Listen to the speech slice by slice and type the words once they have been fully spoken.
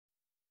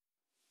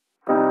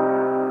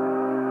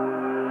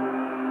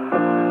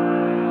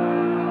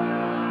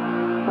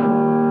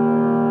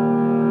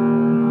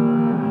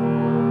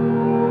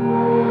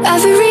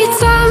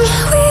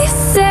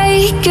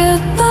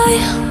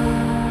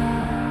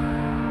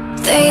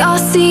they all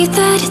see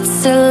that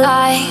it's a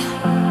lie.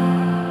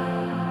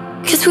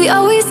 'Cause we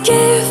always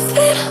give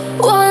it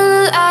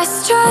one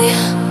last try.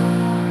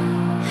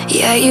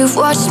 Yeah, you've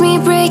watched me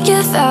break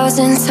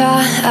 1,000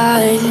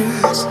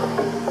 times.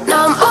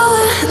 Now I'm all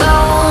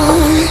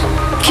alone,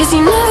 'cause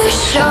you never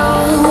show.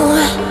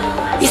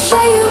 You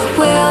say you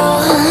will,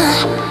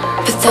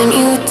 but then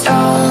you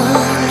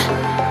don't.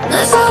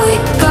 That's how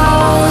it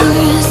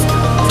goes.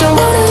 Don't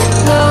wanna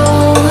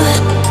know.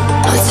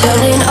 I'm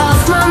turning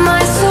off my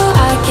mind so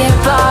I get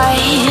by.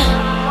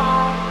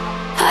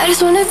 I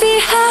just wanna be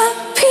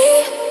happy,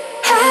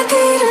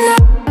 happy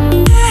tonight.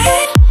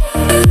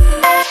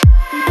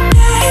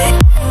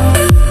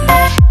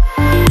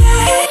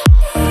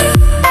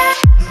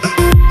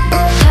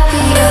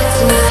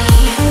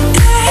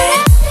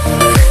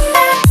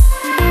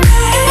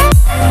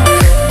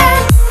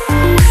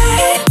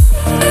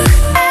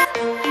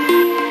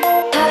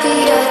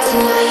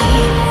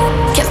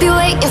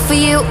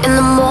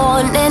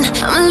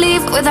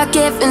 Without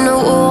giving a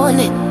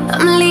warning,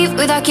 I'ma leave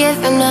without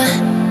giving a.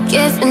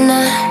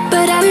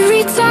 But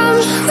every time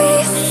we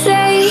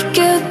say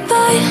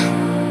goodbye,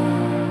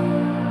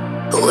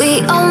 we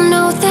all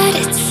know that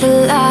it's a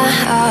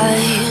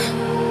lie.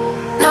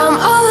 Now I'm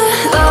all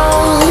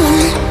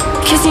alone,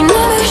 'cause you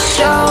never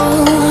show.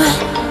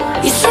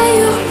 You say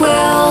you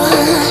will,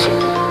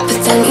 but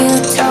then you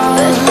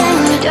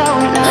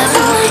don't. That's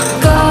how it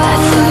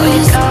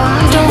goes.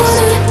 Don't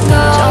wanna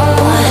know.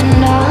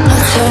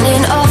 I'm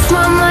turning off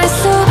my mind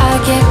so I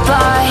get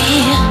by.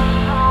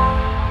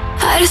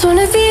 I just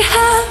wanna be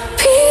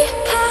happy,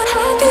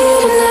 happy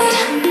tonight.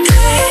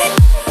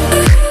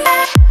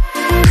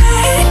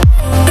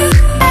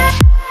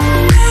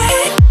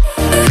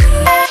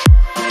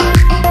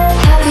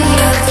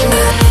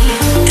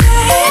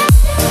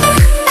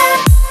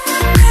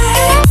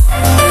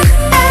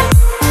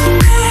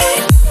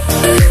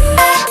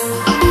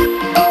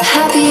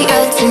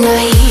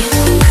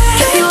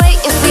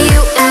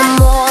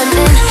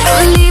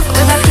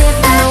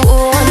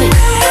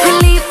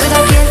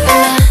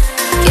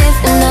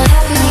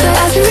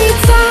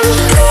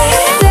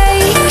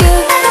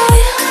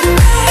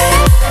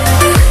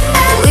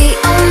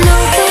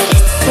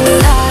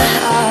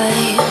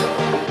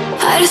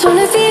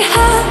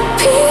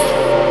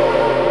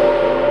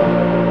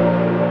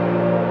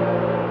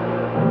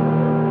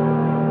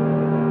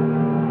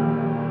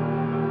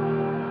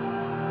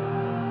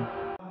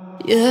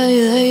 Yeah,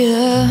 yeah,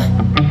 yeah.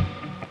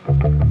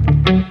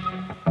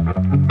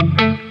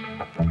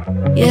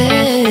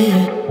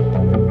 Yeah.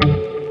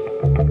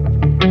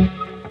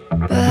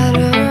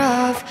 Better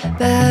off,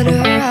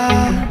 better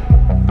off.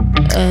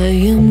 I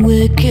am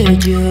wicked,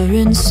 you're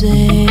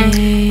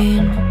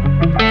insane.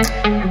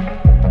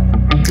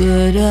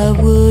 But I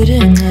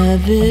wouldn't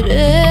have it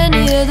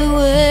any other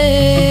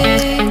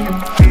way.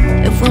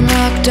 If we're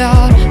knocked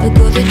out, we'll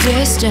go the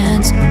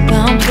distance.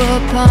 Pound for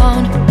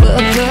pound, we're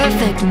a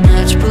perfect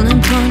match.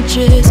 Pulling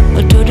punches,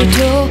 we're toe to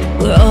toe.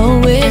 We're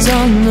always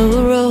on the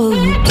road.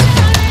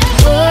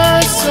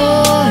 Worse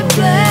or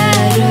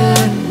better,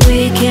 we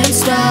can't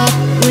stop,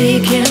 we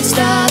can't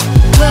stop.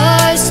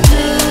 'Cause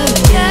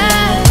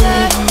together,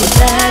 we're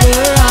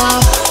better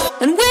off.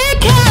 And we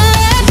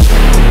can.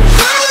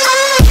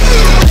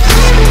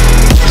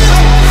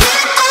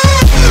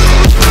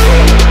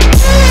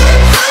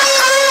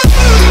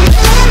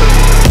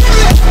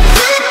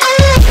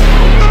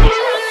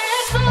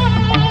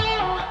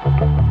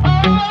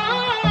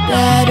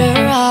 Better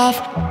off,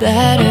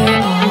 better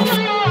off.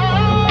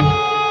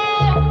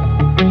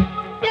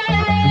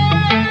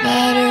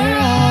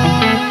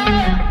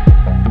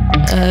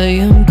 I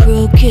am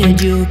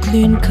crooked, you're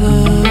clean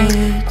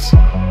cut.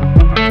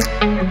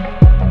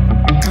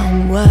 I'm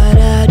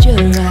wide-eyed,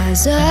 your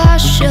eyes are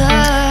shut.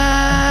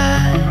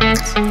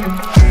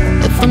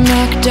 If we're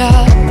knocked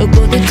out, we'll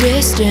go the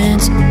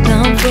distance.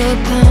 Pound for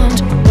pound,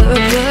 we're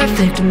a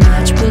perfect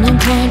match. Pulling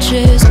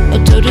punches,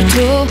 toe to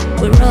toe.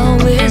 We're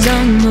always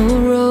on the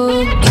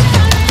road.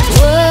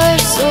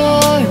 Worse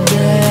or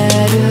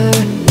better,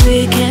 we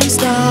can't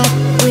stop,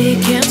 we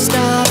can't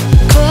stop.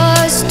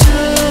 'Cause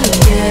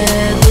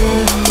together,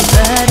 we're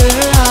better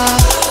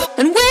off.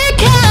 And we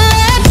can.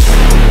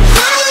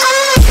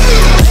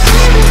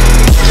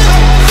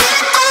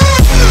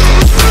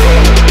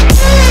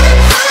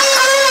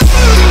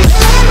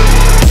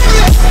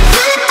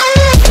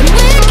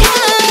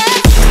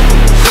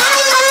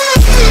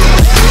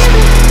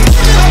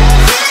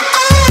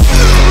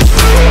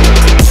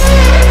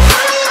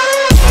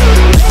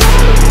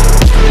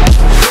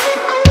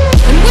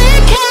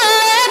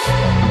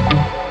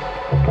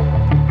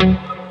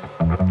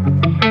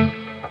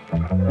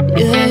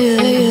 Yeah,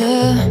 yeah,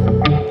 yeah.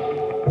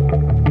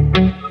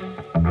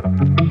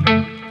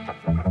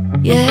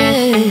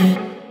 Yeah.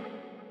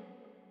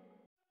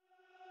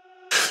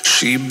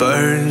 She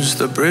burns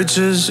the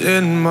bridges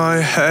in my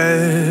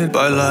head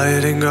by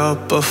lighting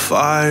up a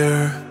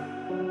fire.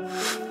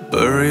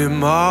 Bury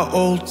my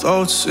old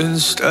thoughts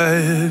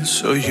instead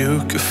so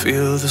you could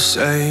feel the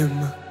same.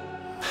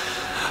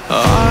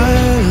 I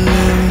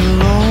lay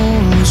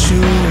alone with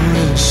you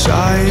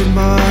inside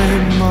my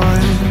mind.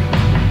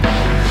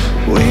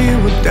 We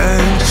would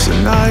dance the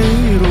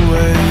night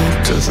away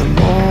to the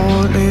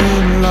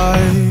morning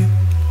light.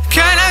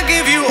 Can I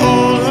give you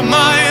all of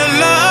my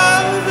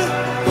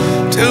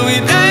love till we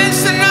dance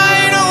the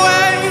night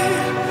away?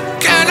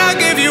 Can I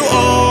give you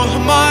all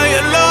of my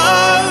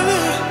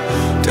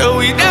love till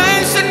we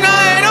dance the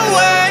night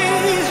away?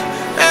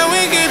 And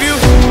we give you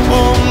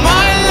all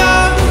my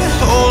love,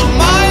 all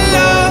my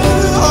love,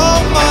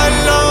 all my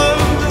love.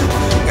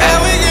 And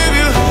we give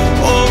you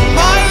all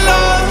my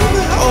love,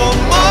 all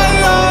my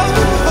love,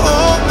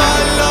 all my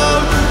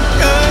love.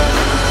 Yeah,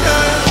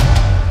 yeah.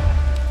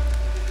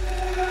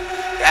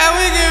 And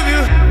we give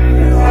you.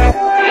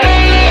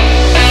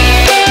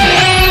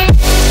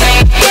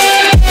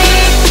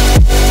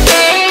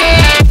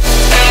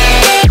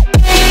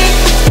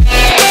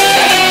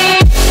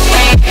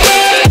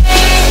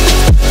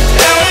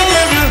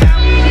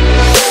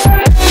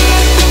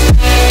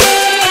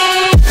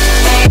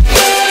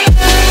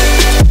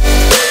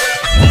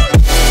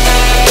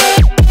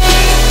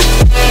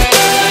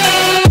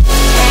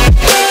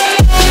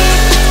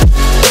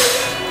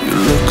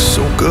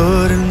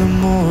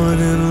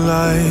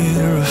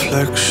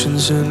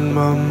 Reflections in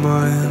my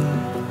mind,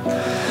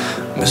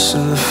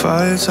 missing the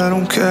fights. I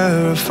don't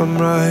care if I'm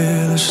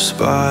right, let's just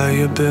buy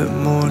a bit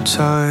more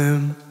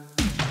time.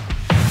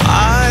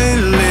 I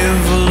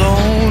live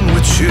alone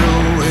with you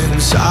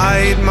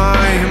inside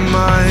my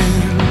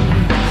mind.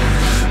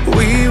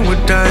 We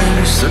would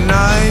dance the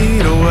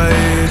night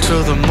away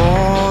till the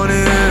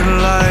morning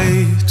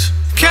light.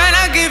 Can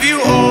I give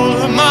you all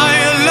of my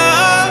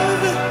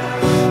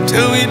love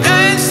till we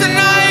dance the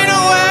night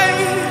away?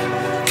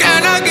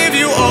 Can I give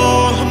you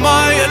all of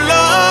my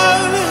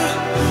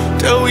love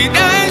till we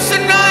dance the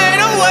night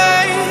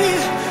away?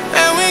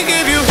 And we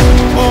give you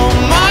all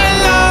my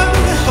love,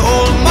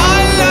 all my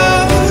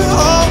love,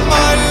 all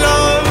my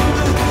love.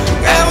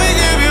 And we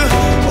give you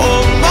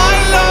all my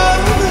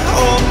love,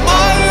 all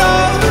my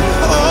love,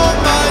 all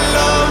my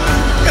love.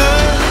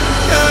 Yeah,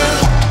 yeah.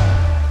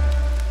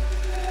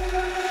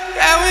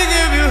 And we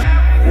give you.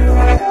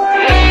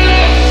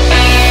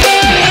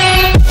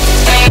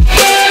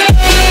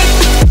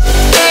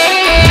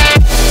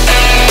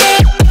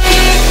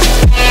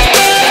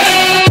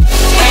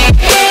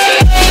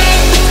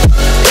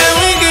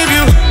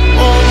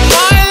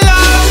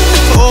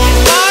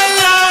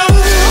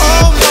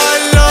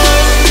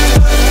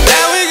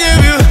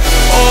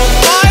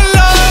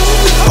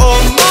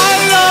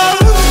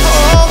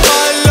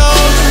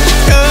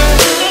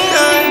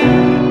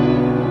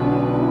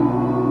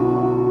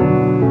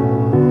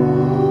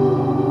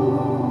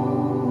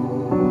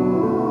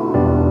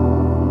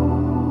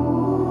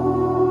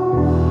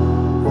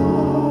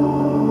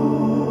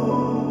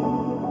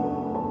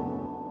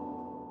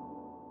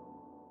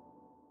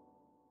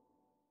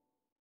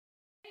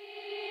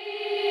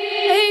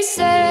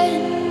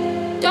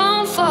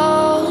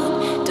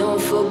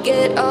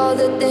 Forget all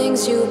the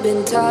things you've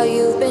been taught,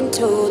 you've been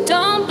told.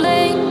 Don't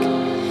blink,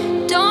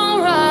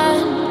 don't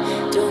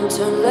run, don't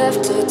turn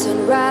left or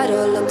turn right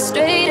or look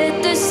straight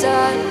at the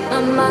sun.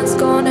 My mind's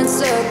going in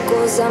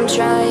circles, I'm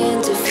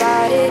trying to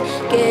fight it.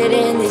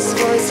 Getting these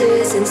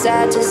voices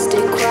inside to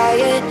stay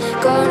quiet.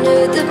 Going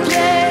to the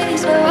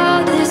place where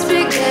all this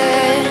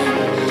began.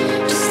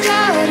 Just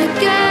start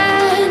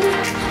again.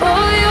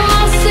 Oh, you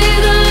won't see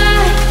the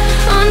light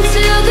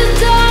until the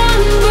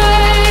dawn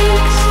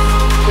breaks.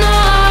 No,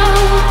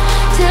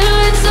 till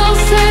it's all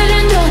said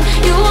and done,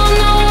 you won't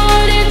know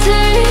what it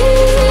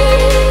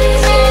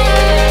takes.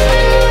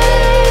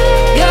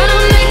 Gotta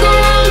make a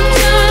wrong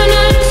turn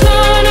and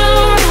turn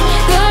around.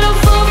 Gotta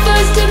fall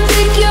fast to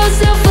pick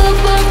yourself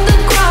up off the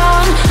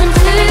ground.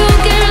 Until you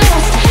get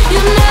lost,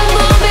 you'll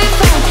never be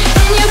found.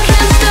 And you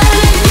can't start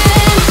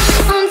again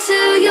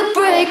until you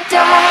break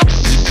down.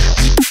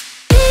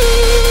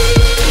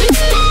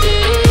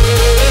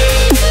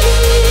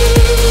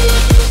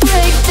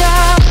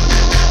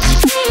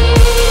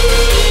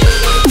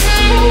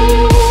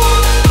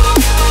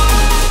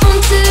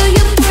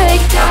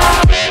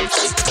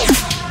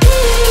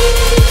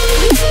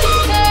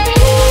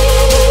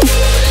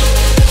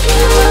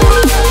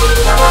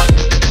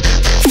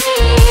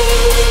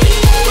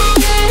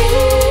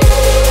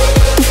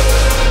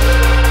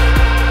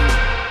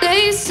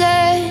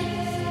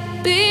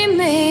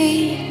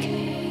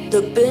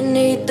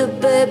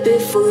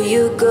 Before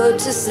you go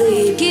to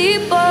sleep,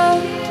 keep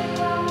on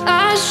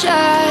our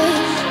shine.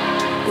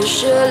 You'll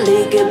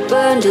surely get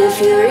burned if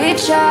you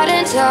reach out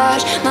and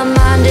touch. My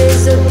mind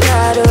is a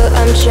battle,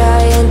 I'm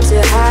trying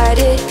to hide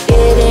it.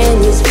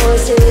 Getting these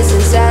voices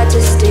inside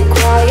to stay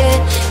quiet.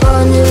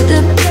 Going